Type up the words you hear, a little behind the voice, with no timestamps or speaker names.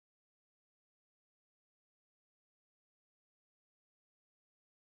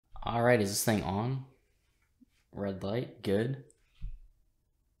All right, is this thing on? Red light, good.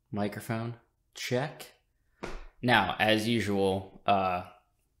 Microphone, check. Now, as usual,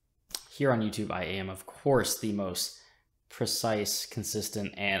 here on YouTube, I am, of course, the most precise,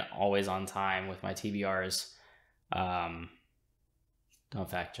 consistent, and always on time with my TBRs. Don't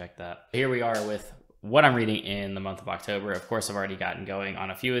fact check that. Here we are with what I'm reading in the month of October. Of course, I've already gotten going on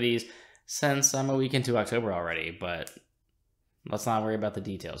a few of these since I'm a week into October already, but let's not worry about the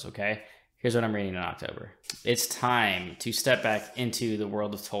details, okay? Here's what I'm reading in October. It's time to step back into the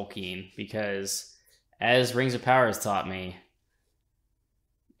world of Tolkien because, as Rings of Power has taught me,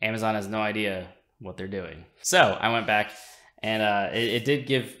 Amazon has no idea what they're doing. So I went back and it did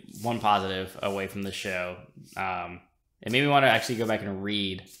give one positive away from the show. It made me want to actually go back and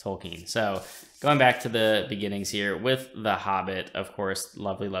read Tolkien. So going back to the beginnings here with The Hobbit, of course,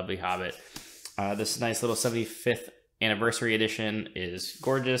 lovely, lovely Hobbit. This nice little 75th anniversary edition is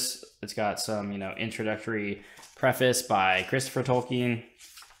gorgeous. It's got some, introductory preface by Christopher Tolkien.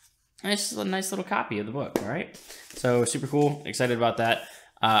 And it's just a nice little copy of the book, all right? So super cool, excited about that.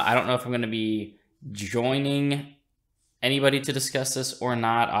 I don't know if I'm going to be joining anybody to discuss this or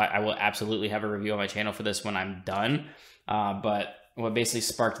not. I will absolutely have a review on my channel for this when I'm done. But what basically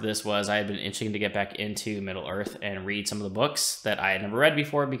sparked this was I had been itching to get back into Middle-earth and read some of the books that I had never read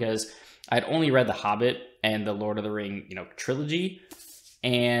before because I'd only read The Hobbit and the Lord of the Ring, trilogy,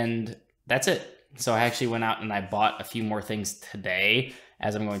 and that's it. So I actually went out and I bought a few more things today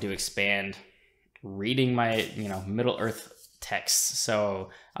as I'm going to expand reading my, Middle-earth texts. So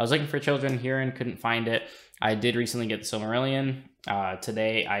I was looking for children here and couldn't find it. I did recently get the Silmarillion.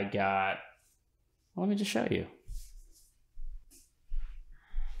 Today I got, let me just show you.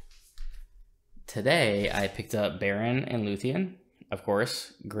 Today I picked up Beren and Luthien, of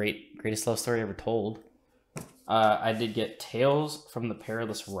course, greatest love story ever told. I did get Tales from the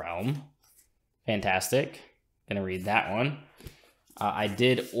Perilous Realm, fantastic. Gonna read that one. I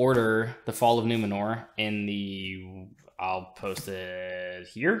did order The Fall of Numenor in the, I'll post it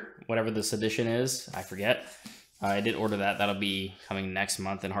here, whatever this edition is, I forget. I did order that. That'll be coming next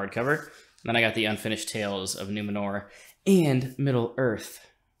month in hardcover. Then I got the Unfinished Tales of Numenor and Middle-earth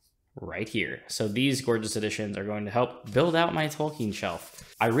right here. So these gorgeous editions are going to help build out my Tolkien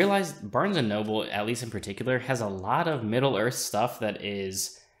shelf. I realized Barnes & Noble, at least in particular, has a lot of Middle-earth stuff that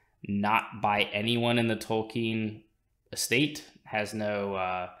is not by anyone in the Tolkien estate, has no,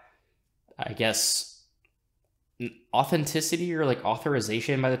 I guess, authenticity or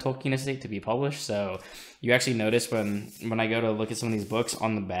authorization by the Tolkien estate to be published. So you actually notice when I go to look at some of these books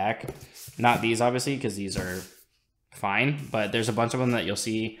on the back, not these obviously because these are fine, but there's a bunch of them that you'll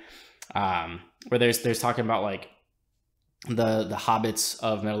see where there's talking about the hobbits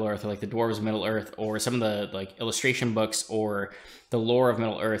of Middle-earth, or the dwarves of Middle-earth, or some of the illustration books or the lore of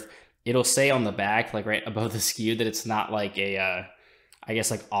Middle-earth. It'll say on the back, right above the skew, that it's not a I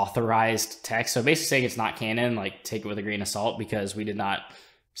guess authorized text. So basically saying it's not canon, take it with a grain of salt because we did not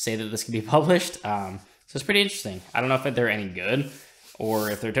say that this could be published. So it's pretty interesting. I don't know if they're any good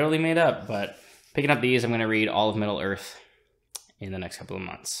or if they're totally made up, but picking up these, I'm going to read all of Middle-earth in the next couple of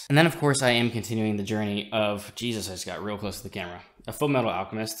months. And then, of course, I am continuing the journey of, Jesus, I just got real close to the camera, a Full Metal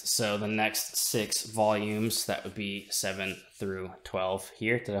Alchemist. So the next 6 volumes, that would be 7 through 12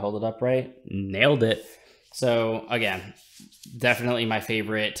 here. Did I hold it up right? Nailed it. So again, definitely my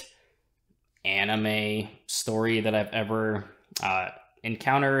favorite anime story that I've ever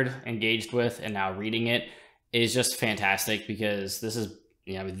encountered, engaged with, and now reading it is just fantastic because this is,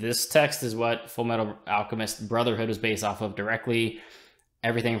 this text is what Full Metal Alchemist Brotherhood is based off of directly.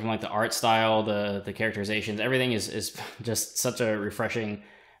 Everything from the art style, the characterizations, everything is just such a refreshing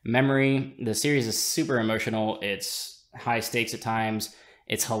memory. The series is super emotional. It's high stakes at times.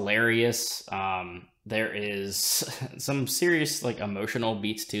 It's hilarious. There is some serious emotional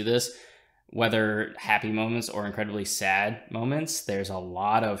beats to this, whether happy moments or incredibly sad moments. There's a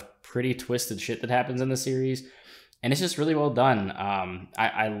lot of pretty twisted shit that happens in the series, and it's just really well done.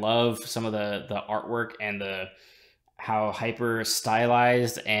 I love some of the artwork and how hyper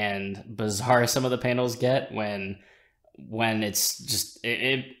stylized and bizarre some of the panels get when it's just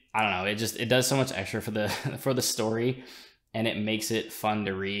I don't know, it does so much extra for the story. And it makes it fun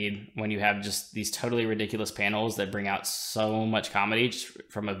to read when you have just these totally ridiculous panels that bring out so much comedy just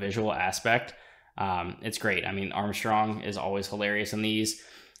from a visual aspect. It's great. I mean, Armstrong is always hilarious in these.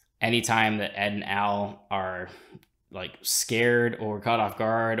 Anytime that Ed and Al are scared or caught off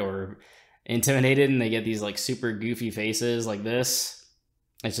guard or intimidated and they get these super goofy faces like this,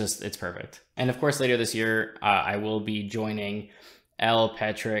 it's perfect. And of course, later this year, I will be joining Elle,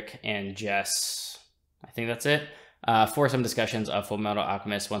 Patrick, and Jess, I think that's it, for some discussions of Full Metal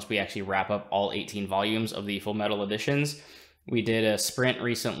Alchemist once we actually wrap up all 18 volumes of the Full Metal editions. We did a sprint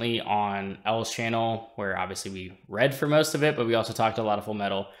recently on L's channel where obviously we read for most of it, but we also talked a lot of Full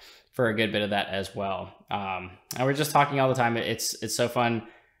Metal for a good bit of that as well. And we're just talking all the time. It's so fun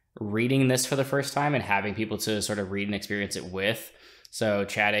reading this for the first time and having people to sort of read and experience it with. So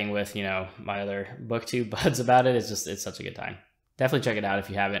chatting with, you know, my other booktube buds about it, it's such a good time. Definitely check it out if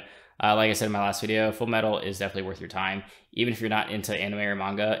you haven't. Like I said in my last video, Full Metal is definitely worth your time. Even if you're not into anime or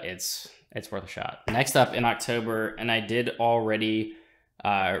manga, it's worth a shot. Next up in October, and I did already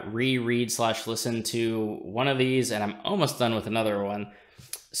reread / listen to one of these, and I'm almost done with another one.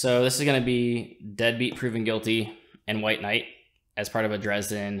 So this is going to be Deadbeat Proven Guilty and White Knight as part of a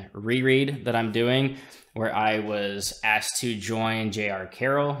Dresden reread that I'm doing, where I was asked to join J.R.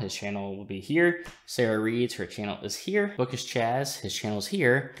 Carroll. His channel will be here. Sarah Reeds, her channel is here. Bookish Chaz, his channel is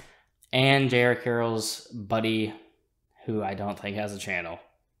here. And J.R. Carroll's buddy, who I don't think has a channel.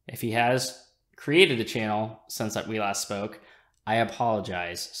 If he has created a channel since we last spoke, I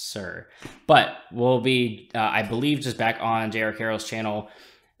apologize, sir. But we'll be, I believe, just back on J.R. Carroll's channel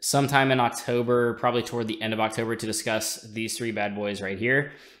sometime in October, probably toward the end of October, to discuss these three bad boys right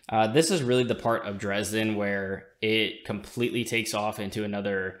here. This is really the part of Dresden where it completely takes off into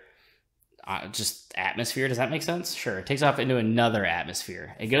another just atmosphere. Does that make sense? Sure. It takes off into another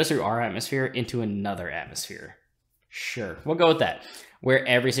atmosphere. It goes through our atmosphere into another atmosphere. Sure. We'll go with that. Where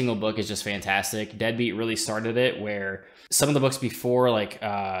every single book is just fantastic. Deadbeat really started it, where some of the books before, like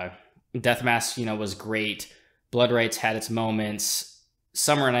Death Mask, you know, was great. Blood Rights had its moments.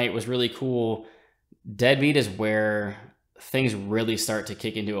 Summer Night was really cool. Deadbeat is where things really start to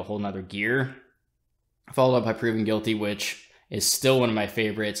kick into a whole nother gear. Followed up by Proven Guilty, which is still one of my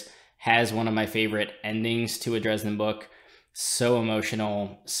favorites. Has one of my favorite endings to a Dresden book. So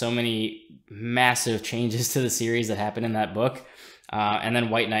emotional. So many massive changes to the series that happen in that book. And then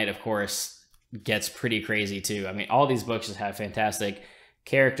White Knight, of course, gets pretty crazy too. I mean, all these books just have fantastic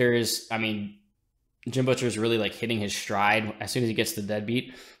characters. I mean, Jim Butcher's really like hitting his stride as soon as he gets to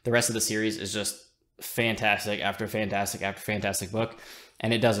Deadbeat. The rest of the series is just fantastic after fantastic after fantastic book,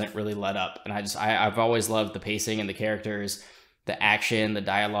 and it doesn't really let up. And I've always loved the pacing and the characters, the action, the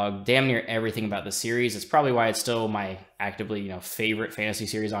dialogue, damn near everything about the series. It's probably why it's still my actively, you know, favorite fantasy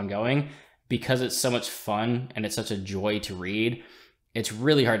series ongoing, because it's so much fun and it's such a joy to read. It's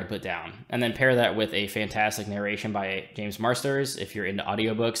really hard to put down. And then pair that with a fantastic narration by James Marsters. If you're into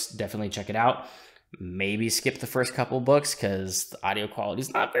audiobooks, definitely check it out. Maybe skip the first couple books because the audio quality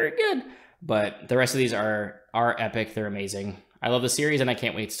is not very good, but the rest of these are epic. They're amazing. I love the series, and I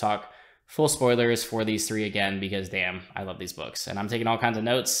can't wait to talk full spoilers for these three again, because damn, I love these books, and I'm taking all kinds of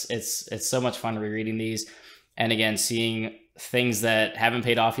notes. It's so much fun rereading these, and again, seeing things that haven't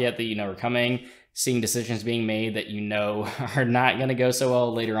paid off yet that you know are coming, seeing decisions being made that you know are not going to go so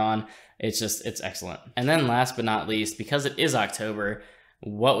well later on. It's excellent. And then last but not least, because it is October,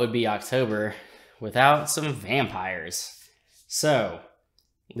 what would be October without some vampires? So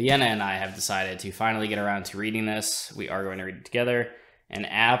Leanna and I have decided to finally get around to reading this. We are going to read it together and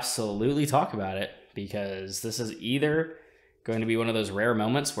absolutely talk about it, because this is either going to be one of those rare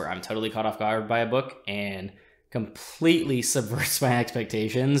moments where I'm totally caught off guard by a book and completely subverts my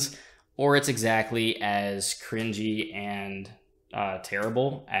expectations, or it's exactly as cringy and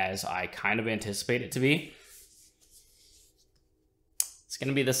terrible as I kind of anticipate it to be. It's going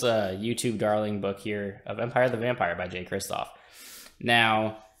to be this YouTube darling book here of Empire the Vampire by Jay Kristoff.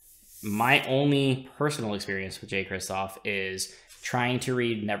 Now, my only personal experience with Jay Kristoff is trying to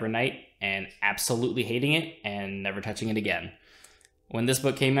read Nevernight and absolutely hating it and never touching it again. When this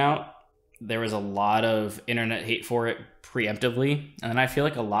book came out, there was a lot of internet hate for it preemptively, and I feel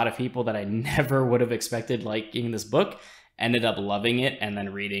like a lot of people that I never would have expected liking this book ended up loving it and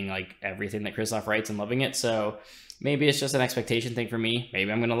then reading like everything that Kristoff writes and loving it. So maybe it's just an expectation thing for me.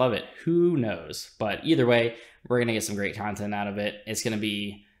 Maybe I'm going to love it. Who knows? But either way, we're going to get some great content out of it. It's going to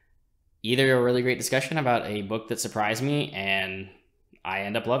be either a really great discussion about a book that surprised me and I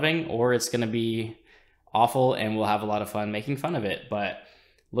end up loving, or it's going to be awful and we'll have a lot of fun making fun of it. But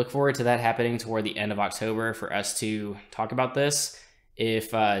look forward to that happening toward the end of October for us to talk about this.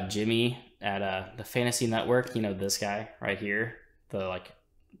 If Jimmy at the Fantasy Network, you know, this guy right here, the like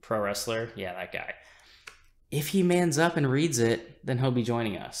pro wrestler, yeah, that guy. If he mans up and reads it, then he'll be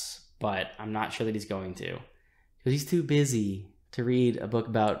joining us. But I'm not sure that he's going to, because he's too busy to read a book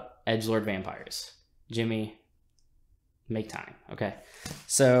about edgelord vampires. Jimmy, make time, okay?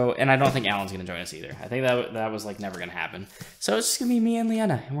 So, and I don't think Alan's going to join us either. I think that was like never going to happen. So it's just going to be me and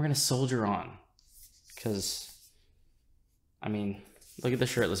Leanna, and we're going to soldier on. Because, I mean, look at the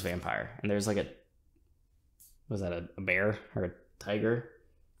shirtless vampire. And there's like was that a bear or a tiger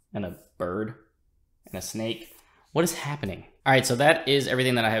and a bird and a snake? What is happening? All right, so that is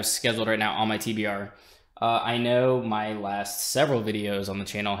everything that I have scheduled right now on my TBR. I know my last several videos on the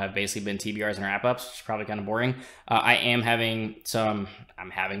channel have basically been TBRs and wrap-ups, which is probably kind of boring. I am having some,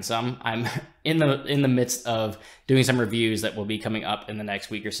 I'm in the midst of doing some reviews that will be coming up in the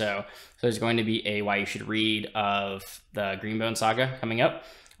next week or so. So there's going to be a Why You Should Read of the Greenbone saga coming up.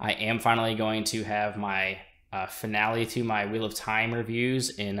 I am finally going to have my finale to my Wheel of Time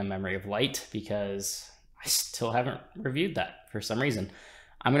reviews in A Memory of Light, because I still haven't reviewed that for some reason.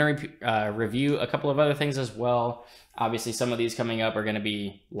 I'm going to review a couple of other things as well. Obviously, some of these coming up are going to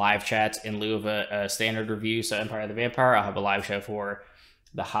be live chats in lieu of a standard review. So Empire of the Vampire, I'll have a live show for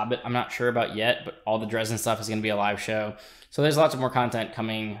The Hobbit. I'm not sure about yet, but all the Dresden stuff is going to be a live show. So there's lots of more content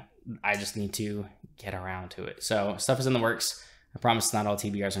coming. I just need to get around to it. So stuff is in the works. I promise it's not all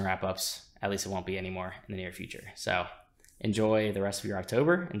TBRs and wrap-ups. At least it won't be anymore in the near future. So enjoy the rest of your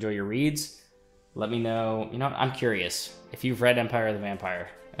October. Enjoy your reads. Let me know, I'm curious if you've read Empire of the Vampire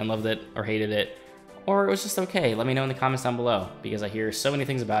and loved it or hated it, or it was just okay. Let me know in the comments down below, because I hear so many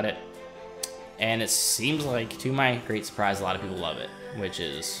things about it. And it seems like, to my great surprise, a lot of people love it, which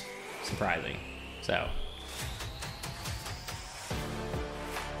is surprising. So